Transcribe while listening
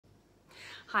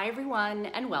Hi everyone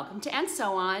and welcome to And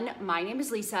So On. My name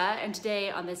is Lisa and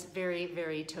today on this very,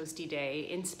 very toasty day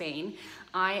in Spain,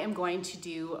 I am going to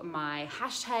do my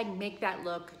hashtag Make That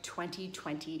Look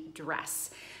 2020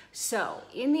 dress. So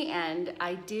in the end,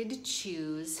 I did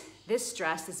choose this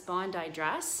dress, this Bondi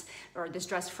dress, or this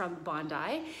dress from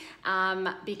Bondi,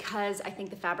 because I think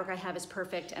the fabric I have is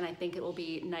perfect and I think it will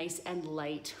be nice and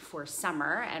light for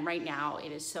summer. And right now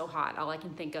it is so hot. All I can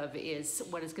think of is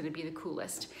what is going to be the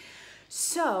coolest.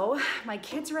 So my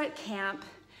kids are at camp.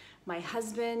 My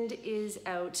husband is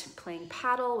out playing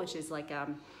paddle, which is like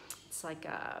it's like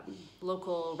a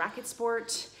local racket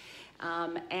sport.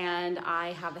 And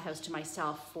I have the house to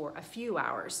myself for a few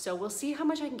hours. So we'll see how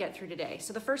much I can get through today.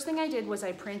 So the first thing I did was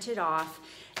I printed off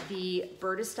the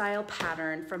Burda style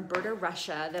pattern from Burda,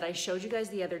 Russia that I showed you guys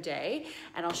the other day.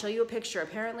 And I'll show you a picture.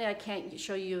 Apparently I can't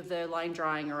show you the line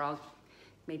drawing or I'll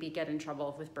maybe get in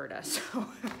trouble with Burda.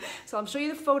 So I'll show you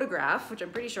the photograph, which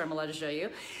I'm pretty sure I'm allowed to show you,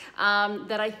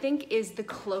 that I think is the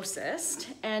closest.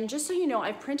 And just so you know,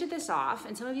 I printed this off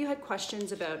and some of you had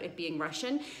questions about it being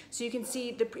Russian. So you can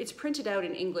see it's printed out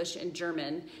in English and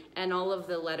German and all of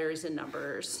the letters and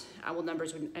numbers, well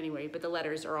numbers anyway, but the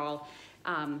letters are all,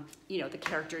 you know, the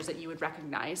characters that you would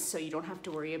recognize. So you don't have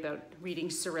to worry about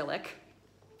reading Cyrillic.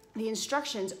 The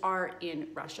instructions are in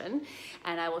Russian,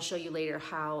 and I will show you later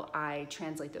how I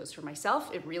translate those for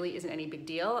myself. It really isn't any big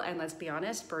deal, and let's be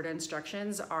honest, Burda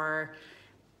instructions are,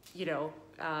 you know,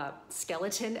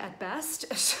 skeleton at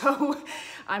best, so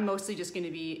I'm mostly just going to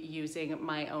be using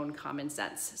my own common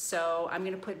sense. So I'm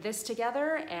going to put this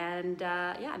together, and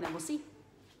yeah, and then we'll see.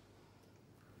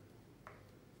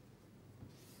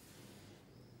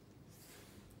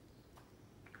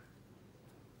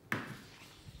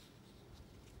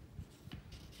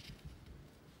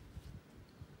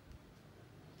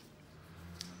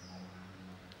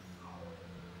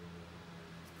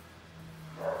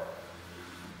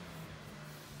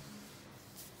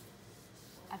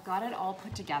 I've got it all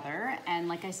put together, and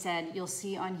like I said, you'll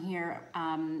see on here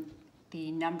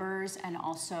the numbers and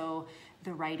also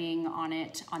the writing on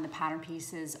it on the pattern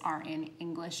pieces are in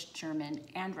English, German,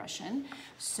 and Russian.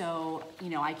 So, you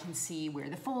know, I can see where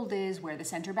the fold is, where the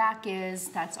center back is.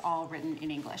 That's all written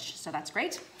in English, so that's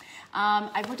great.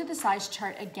 I've looked at the size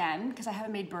chart again because I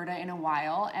haven't made Burda in a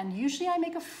while, and usually I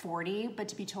make a 40, but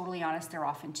to be totally honest, they're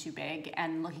often too big.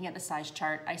 And looking at the size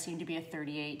chart, I seem to be a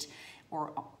 38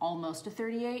 or almost a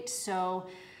 38. So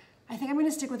I think I'm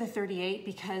gonna stick with a 38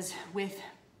 because with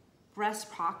breast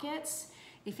pockets,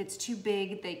 if it's too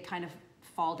big, they kind of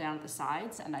fall down at the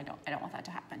sides, and I don't want that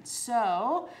to happen.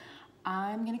 So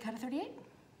I'm gonna cut a 38.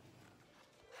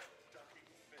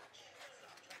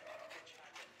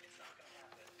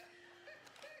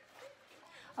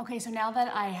 Okay, so now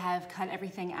that I have cut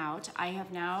everything out, I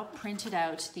have now printed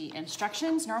out the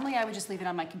instructions. Normally I would just leave it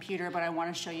on my computer, but I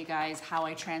want to show you guys how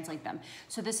I translate them.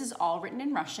 So this is all written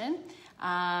in Russian.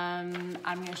 I'm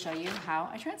going to show you how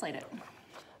I translate it.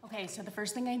 Okay, so the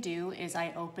first thing I do is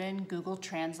I open Google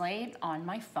Translate on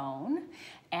my phone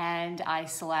and I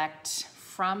select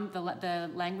from the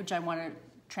language I want to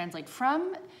translate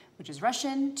from, which is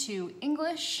Russian, to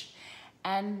English.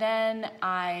 And then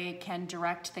I can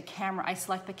direct the camera. I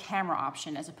select the camera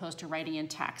option as opposed to writing in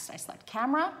text. I select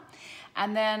camera,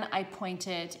 and then I point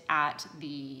it at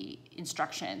the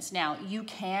instructions. Now, you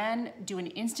can do an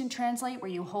instant translate where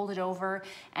you hold it over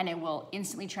and it will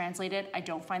instantly translate it. I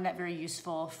don't find that very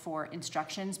useful for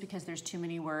instructions because there's too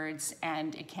many words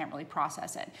and it can't really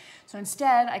process it. So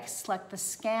instead, I select the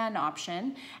scan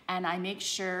option and I make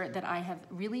sure that I have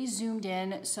really zoomed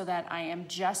in so that I am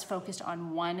just focused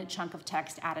on one chunk of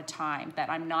text at a time, that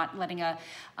I'm not letting a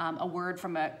word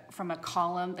from a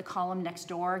column, the column next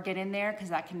door, get in there because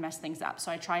that can mess things up.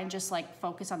 So I try and just like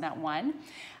focus on that one.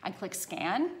 I click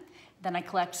scan, then I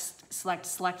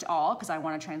select all because I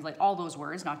want to translate all those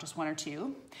words, not just one or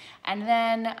two. And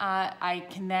then I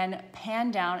can then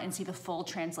pan down and see the full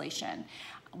translation.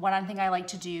 One thing I like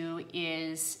to do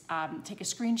is take a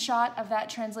screenshot of that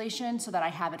translation so that I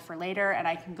have it for later and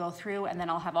I can go through and then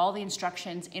I'll have all the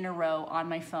instructions in a row on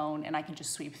my phone and I can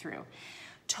just sweep through.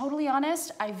 Totally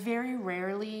honest, I very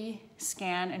rarely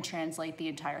scan and translate the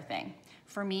entire thing.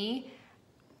 For me,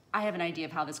 I have an idea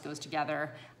of how this goes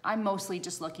together. I'm mostly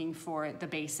just looking for the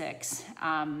basics.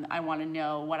 I want to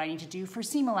know what I need to do for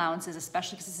seam allowances,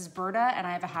 especially because this is Burda and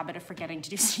I have a habit of forgetting to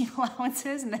do seam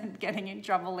allowances and then getting in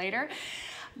trouble later.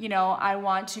 You know, I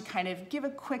want to kind of give a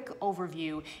quick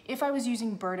overview. If I was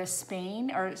using Burda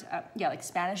Spain, or yeah, like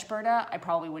Spanish Burda, I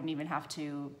probably wouldn't even have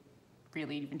to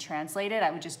really even translate it.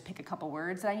 I would just pick a couple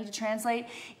words that I need to translate.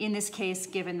 In this case,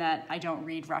 given that I don't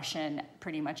read Russian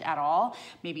pretty much at all,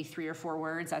 maybe 3 or 4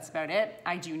 words, that's about it,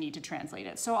 I do need to translate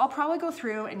it. So I'll probably go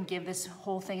through and give this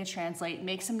whole thing a translate,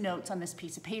 make some notes on this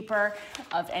piece of paper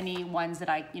of any ones that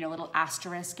I, little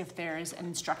asterisk if there's an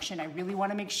instruction. I really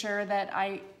wanna make sure that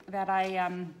I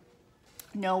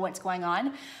know what's going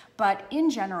on. But in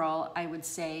general, I would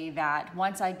say that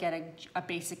once I get a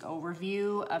basic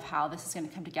overview of how this is gonna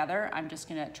come together, I'm just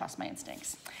gonna trust my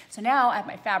instincts. So now I have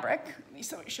my fabric. Let me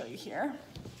show you here.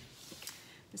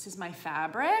 This is my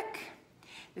fabric.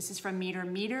 This is from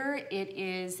Metermeter. It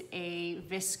is a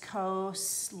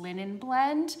viscose linen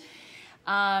blend.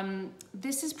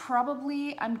 This is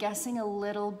probably, I'm guessing, a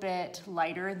little bit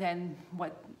lighter than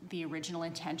what the original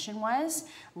intention was,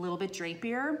 a little bit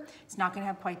drapier. It's not gonna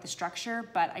have quite the structure,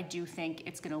 but I do think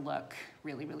it's gonna look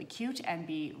really, really cute and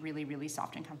be really, really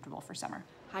soft and comfortable for summer.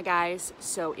 Hi guys,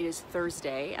 so it is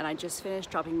Thursday and I just finished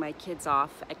dropping my kids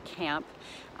off at camp.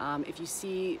 If you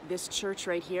see this church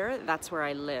right here, that's where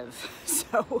I live.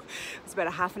 So it's about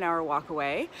a half an hour walk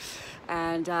away.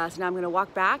 And so now I'm gonna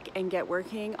walk back and get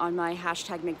working on my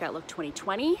hashtag Make That Look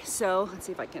 2020. So let's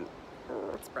see if I can,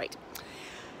 oh, it's bright.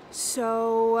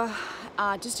 So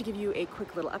just to give you a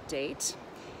quick little update,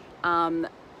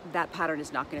 that pattern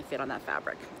is not going to fit on that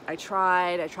fabric. I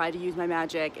tried to use my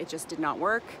magic, it just did not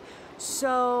work.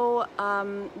 So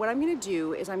what I'm going to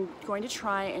do is I'm going to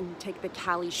try and take the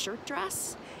Cali shirt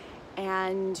dress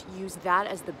and use that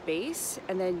as the base,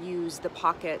 and then use the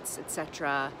pockets,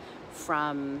 etc.,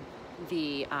 from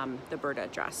the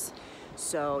Burda dress.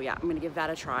 So yeah, I'm going to give that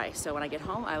a try. So when I get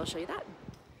home, I will show you that.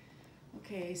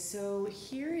 Okay, so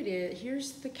here it is.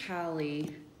 Here's the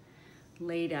Cali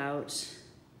laid out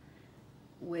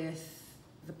with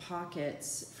the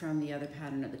pockets from the other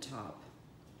pattern at the top.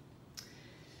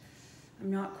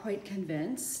 I'm not quite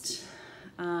convinced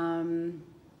because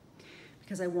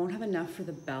I won't have enough for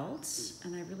the belt,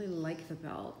 and I really like the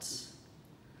belt.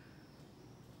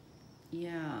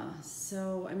 Yeah,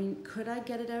 so I mean, could I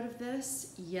get it out of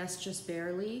this? Yes, just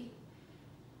barely.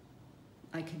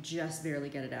 I could just barely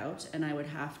get it out, and I would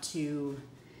have to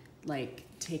like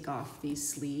take off these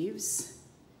sleeves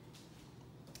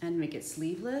and make it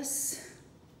sleeveless.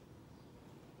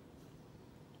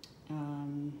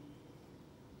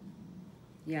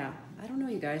 Yeah, I don't know,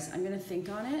 you guys. I'm gonna think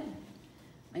on it.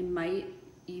 I might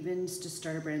even just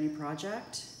start a brand new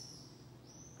project.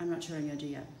 I'm not sure what I'm gonna do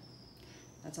yet.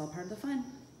 That's all part of the fun.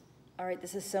 All right,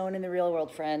 this is sewn in the real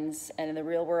world, friends. And in the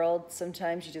real world,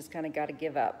 sometimes you just kind of got to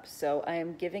give up. So I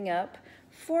am giving up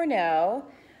for now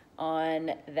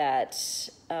on that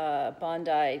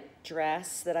Bondi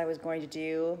dress that I was going to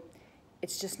do.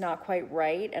 It's just not quite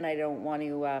right, and I don't want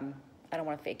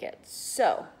to fake it.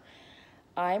 So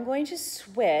I'm going to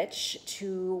switch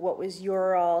to what was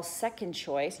your all's second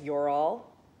choice. Your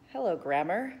all, hello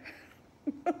grammar.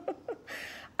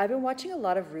 I've been watching a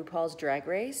lot of RuPaul's Drag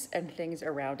Race and things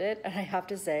around it, and I have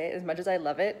to say, as much as I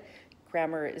love it,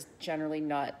 grammar is generally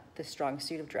not the strong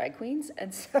suit of drag queens,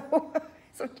 and so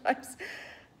sometimes,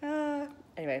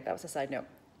 anyway, that was a side note.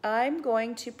 I'm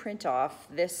going to print off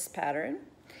this pattern,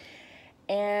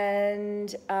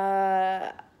 and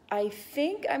I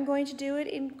think I'm going to do it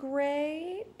in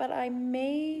gray, but I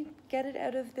may get it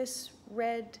out of this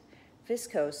red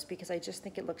viscose because I just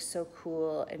think it looks so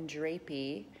cool and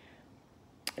drapey.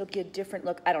 It'll be a different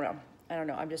look. I don't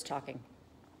know, I'm just talking.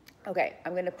 Okay,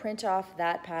 I'm gonna print off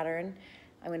that pattern.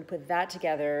 I'm gonna put that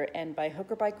together, and by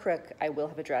hook or by crook, I will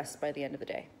have a dress by the end of the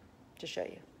day to show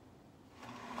you.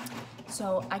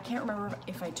 So I can't remember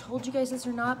if I told you guys this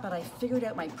or not, but I figured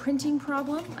out my printing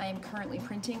problem. I am currently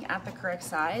printing at the correct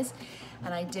size,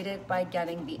 and I did it by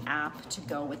getting the app to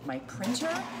go with my printer.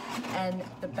 And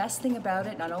the best thing about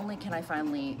it, not only can I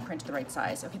finally print the right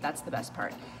size, okay, that's the best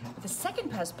part, but the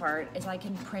second best part is I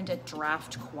can print at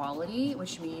draft quality,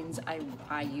 which means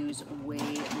I use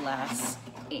way less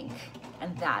ink.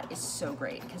 And that is so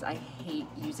great because I hate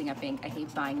using up ink. I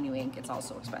hate buying new ink. It's all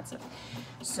so expensive.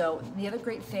 So the other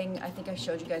great thing I think I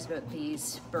showed you guys about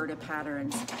these Burda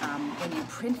patterns when you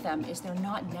print them is they're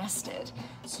not nested.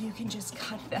 So you can just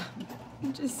cut them,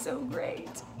 which is so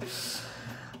great.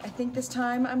 I think this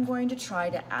time I'm going to try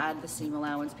to add the seam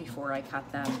allowance before I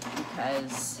cut them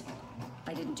because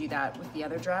I didn't do that with the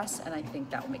other dress, and I think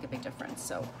that will make a big difference.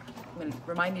 So I'm gonna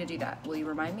remind me to do that. Will you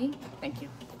remind me? Thank you,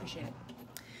 appreciate it.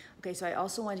 Okay, so I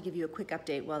also wanted to give you a quick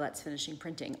update while that's finishing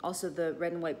printing. Also, the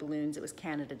red and white balloons, it was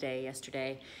Canada Day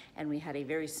yesterday, and we had a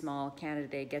very small Canada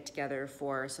Day get-together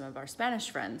for some of our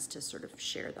Spanish friends to sort of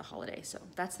share the holiday. So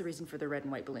that's the reason for the red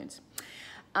and white balloons.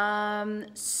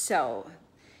 So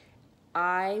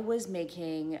I was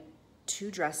making 2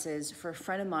 dresses for a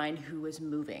friend of mine who was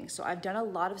moving. So I've done a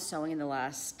lot of sewing in the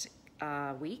last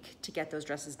week to get those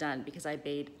dresses done because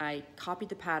I copied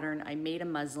the pattern, I made a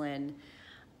muslin,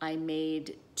 I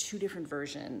made 2 different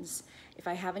versions. If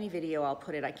I have any video, I'll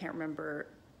put it. I can't remember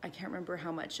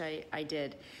how much I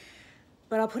did,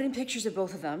 but I'll put in pictures of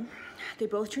both of them. They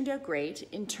both turned out great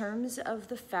in terms of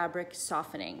the fabric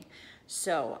softening.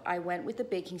 So I went with the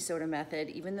baking soda method,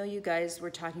 even though you guys were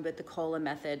talking about the cola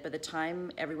method. By the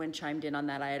time everyone chimed in on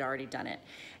that, I had already done it.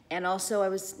 And also I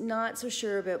was not so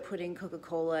sure about putting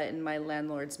Coca-Cola in my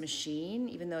landlord's machine,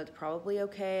 even though it's probably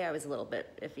okay. I was a little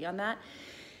bit iffy on that.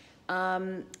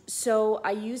 So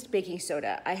I used baking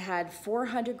soda. I had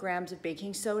 400 grams of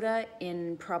baking soda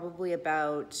in probably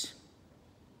about,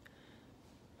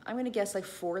 I'm gonna guess like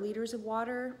 4 liters of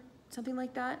water, something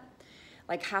like that.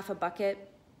 Like half a bucket,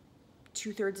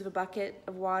 2/3 of a bucket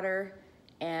of water,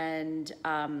 and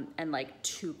like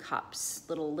 2 cups,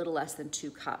 little less than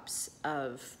 2 cups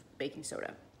of baking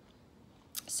soda.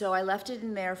 So I left it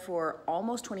in there for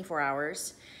almost 24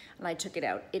 hours and I took it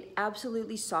out. It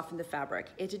absolutely softened the fabric.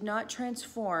 It did not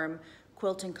transform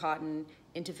quilting cotton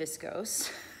into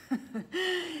viscose.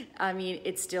 I mean,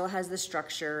 it still has the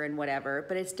structure and whatever,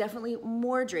 but it's definitely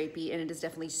more drapey and it is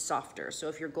definitely softer. So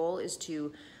if your goal is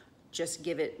to just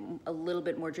give it a little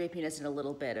bit more drapiness and a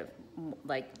little bit of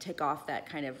like take off that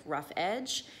kind of rough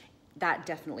edge, that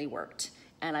definitely worked.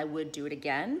 And I would do it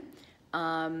again.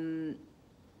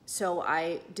 So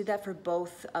I did that for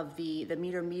both of the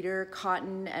Metermeter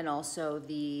cotton and also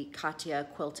the Katia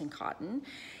quilting cotton.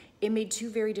 It made 2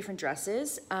 very different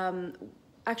dresses.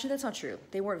 Actually, that's not true.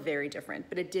 They weren't very different,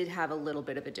 but it did have a little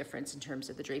bit of a difference in terms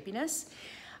of the drapiness.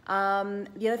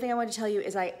 The other thing I wanted to tell you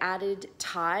is I added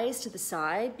ties to the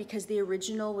side because the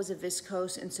original was a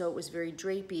viscose and so it was very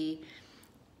drapey.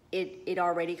 It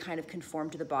already kind of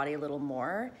conformed to the body a little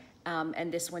more.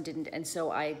 And this one didn't, and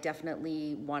so I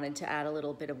definitely wanted to add a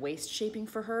little bit of waist shaping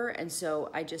for her, and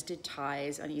so I just did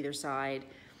ties on either side,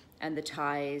 and the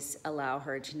ties allow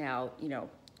her to now, you know,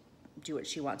 do what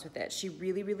she wants with it. She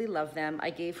really, really loved them.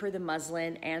 I gave her the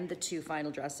muslin and the 2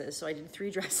 final dresses, so I did 3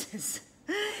 dresses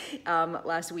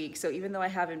last week. So even though I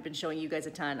haven't been showing you guys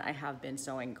a ton, I have been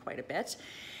sewing quite a bit.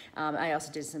 I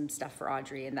also did some stuff for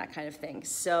Audrey and that kind of thing.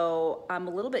 So I'm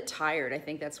a little bit tired. I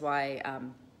think that's why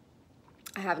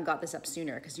I haven't got this up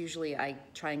sooner, because usually I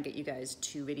try and get you guys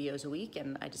 2 videos a week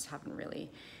and I just haven't really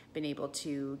been able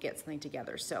to get something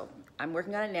together. So I'm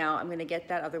working on it now. I'm gonna get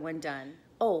that other one done.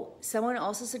 Oh, someone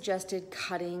also suggested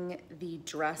cutting the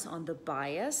dress on the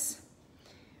bias,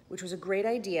 which was a great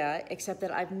idea, except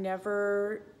that I've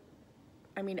never,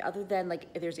 I mean, other than like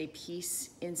if there's a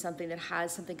piece in something that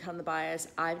has something cut on the bias,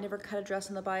 I've never cut a dress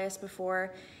on the bias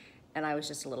before. And I was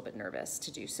just a little bit nervous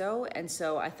to do so. And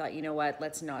so I thought, you know what,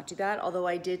 let's not do that. Although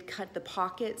I did cut the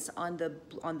pockets on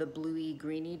the bluey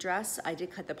greeny dress, I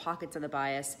did cut the pockets on the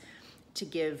bias to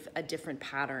give a different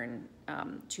pattern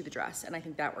to the dress. And I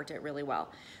think that worked out really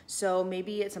well. So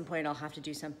maybe at some point I'll have to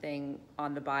do something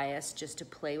on the bias just to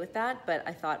play with that. But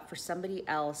I thought for somebody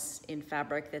else in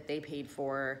fabric that they paid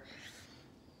for,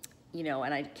 you know,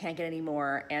 and I can't get any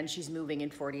more, and she's moving in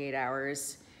 48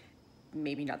 hours,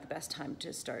 maybe not the best time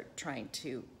to start trying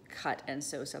to cut and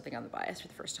sew something on the bias for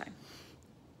the first time.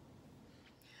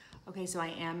 Okay, so I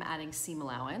am adding seam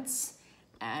allowance,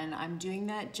 and I'm doing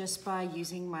that just by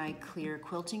using my clear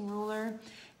quilting ruler,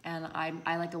 and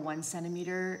I like a 1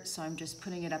 centimeter, so I'm just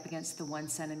putting it up against the 1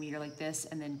 centimeter like this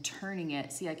and then turning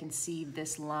it. See, I can see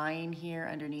this line here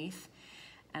underneath,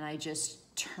 and I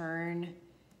just turn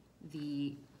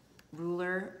the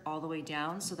ruler all the way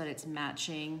down so that it's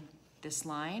matching this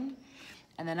line.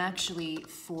 And then actually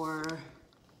for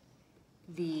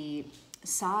the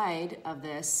side of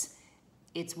this,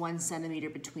 it's 1 centimeter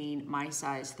between my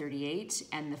size 38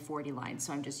 and the 40 line.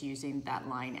 So I'm just using that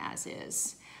line as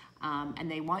is. And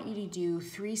they want you to do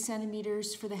 3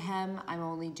 centimeters for the hem. I'm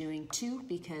only doing 2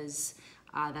 because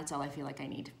that's all I feel like I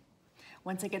need.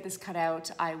 Once I get this cut out,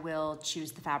 I will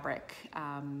choose the fabric.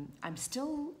 I'm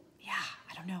still,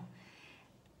 I don't know.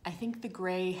 I think the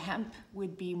gray hemp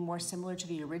would be more similar to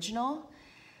the original,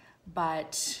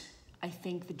 but I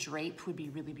think the drape would be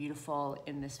really beautiful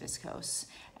in this viscose.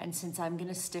 And since I'm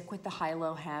gonna stick with the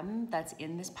high-low hem that's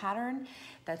in this pattern,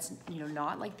 that's, you know,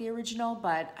 not like the original,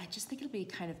 but I just think it'll be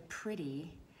kind of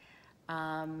pretty.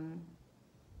 Yeah,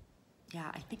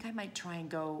 I think I might try and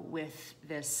go with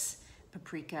this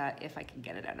paprika if I can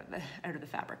get it out of the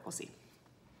fabric. We'll see.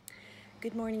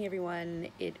 Good morning, everyone.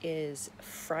 It is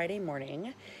Friday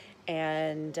morning,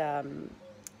 and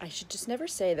I should just never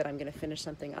say that I'm gonna finish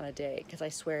something on a day, because I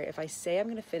swear if I say I'm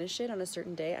gonna finish it on a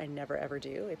certain day, I never ever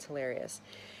do. It's hilarious.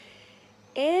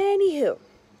 Anywho,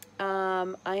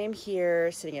 I am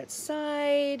here sitting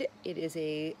outside. It is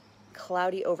a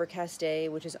cloudy, overcast day,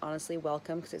 which is honestly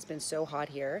welcome because it's been so hot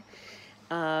here.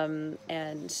 And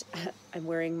I'm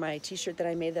wearing my t-shirt that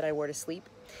I made that I wore to sleep.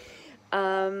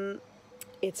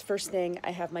 It's first thing,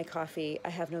 I have my coffee, I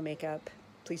have no makeup.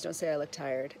 Please don't say I look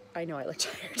tired. I know I look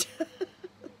tired.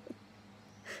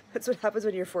 That's what happens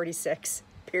when you're 46,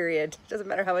 period. Doesn't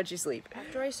matter how much you sleep.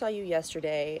 After I saw you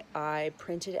yesterday, I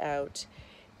printed out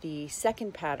the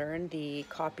second pattern, the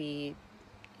copy,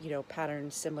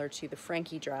 pattern similar to the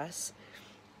Frankie dress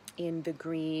in the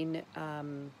green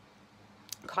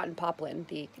cotton poplin,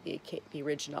 the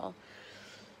original.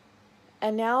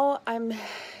 And now I'm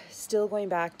still going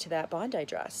back to that Bondi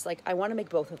dress. Like, I want to make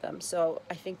both of them. So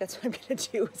I think that's what I'm going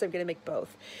to do, is I'm going to make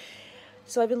both.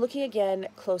 So I've been looking again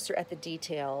closer at the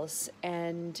details,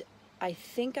 and I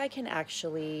think I can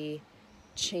actually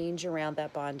change around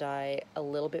that Bondi a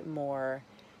little bit more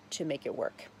to make it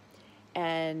work.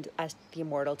 And as the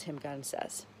immortal Tim Gunn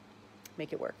says,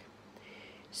 make it work.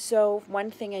 So one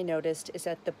thing I noticed is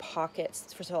that the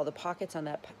pockets, first of all, the pockets on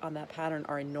that pattern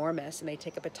are enormous and they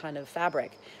take up a ton of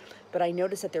fabric. But I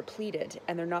noticed that they're pleated,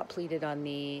 and they're not pleated on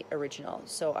the original.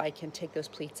 So I can take those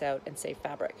pleats out and save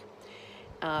fabric.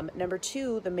 Number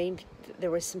two,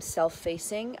 there was some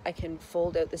self-facing. I can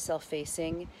fold out the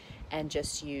self-facing and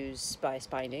just use bias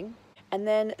binding. And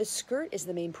then the skirt is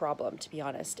the main problem, to be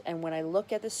honest. And when I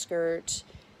look at the skirt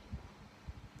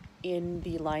in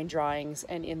the line drawings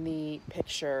and in the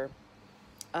picture,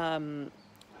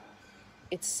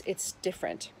 it's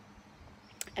different.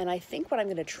 And I think what I'm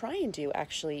going to try and do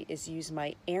actually is use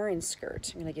my Aran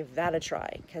skirt. I'm going to give that a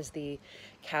try because the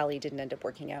Cali didn't end up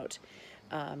working out.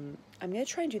 I'm going to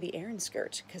try and do the Aran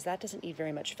skirt because that doesn't need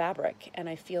very much fabric, and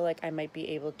I feel like I might be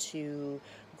able to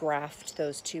graft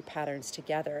those two patterns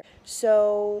together.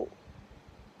 So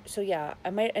yeah,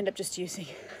 I might end up just using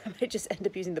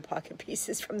the pocket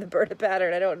pieces from the Burda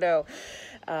pattern. I don't know.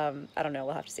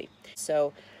 We'll have to see.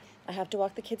 So I have to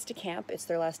walk the kids to camp. It's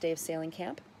their last day of sailing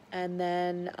camp, and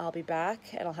then I'll be back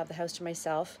and I'll have the house to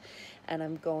myself, and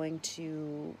I'm going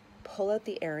to pull out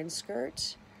the Aran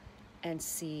skirt and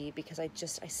see, because I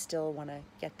still want to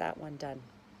get that one done.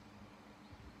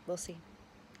 We'll see.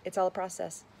 It's all a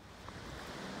process.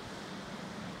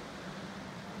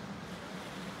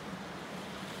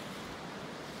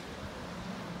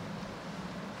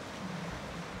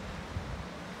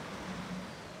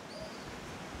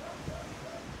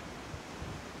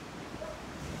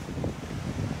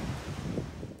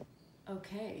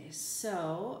 Okay,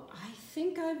 so I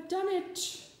think I've done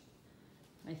it.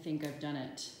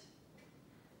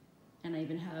 And I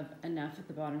even have enough at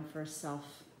the bottom for a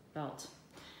self belt.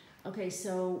 Okay,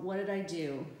 so what did I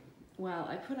do? Well,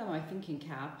 I put on my thinking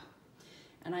cap,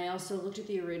 and I also looked at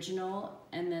the original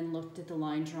and then looked at the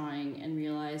line drawing and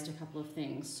realized a couple of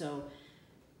things. So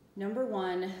number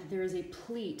one, there is a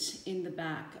pleat in the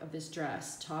back of this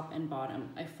dress, top and bottom.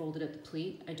 I folded at the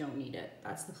pleat. I don't need it.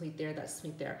 That's the pleat there, that's the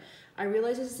pleat there. I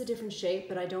realize this is a different shape,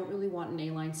 but I don't really want an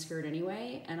A-line skirt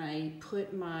anyway, and I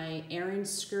put my Aran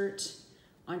skirt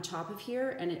on top of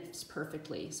here, and it's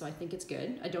perfectly, so I think it's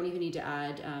good. I don't even need to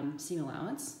add seam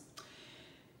allowance.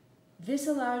 This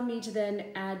allowed me to then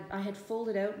add, I had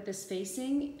folded out this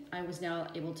facing. I was now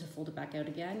able to fold it back out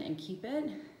again and keep it.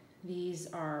 These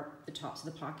are the tops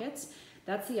of the pockets.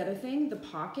 That's the other thing, the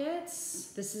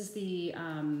pockets. This is the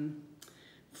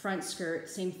front skirt,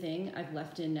 same thing. I've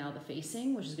left in now the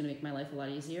facing, which is gonna make my life a lot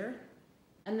easier.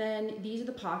 And then these are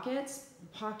the pockets. The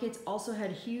pockets also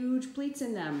had huge pleats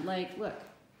in them. Like,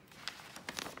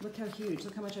 look how huge,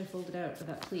 look how much I folded out for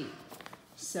that pleat.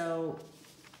 So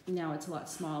now it's a lot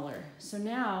smaller. So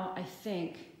now I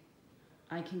think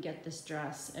I can get this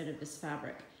dress out of this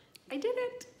fabric. I did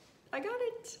it, I got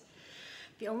it.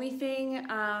 The only thing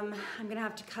I'm gonna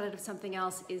have to cut out of something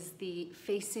else is the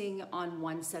facing on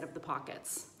one set of the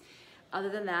pockets. Other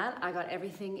than that, I got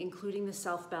everything, including the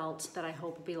self belt that I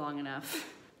hope will be long enough,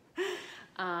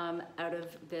 out of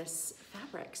this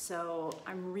fabric. So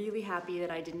I'm really happy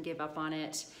that I didn't give up on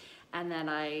it, and then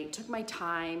I took my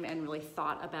time and really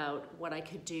thought about what I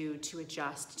could do to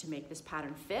adjust to make this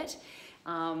pattern fit.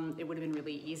 It would have been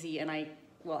really easy, and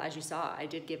well, as you saw, I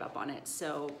did give up on it.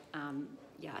 So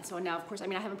yeah, so now of course,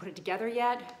 I haven't put it together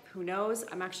yet, who knows?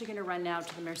 I'm actually gonna run now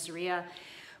to the merceria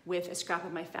with a scrap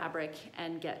of my fabric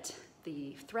and get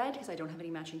the thread, because I don't have any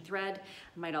matching thread.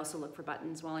 I might also look for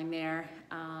buttons while I'm there.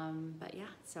 But yeah,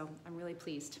 so I'm really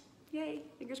pleased. Yay,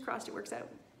 fingers crossed it works out.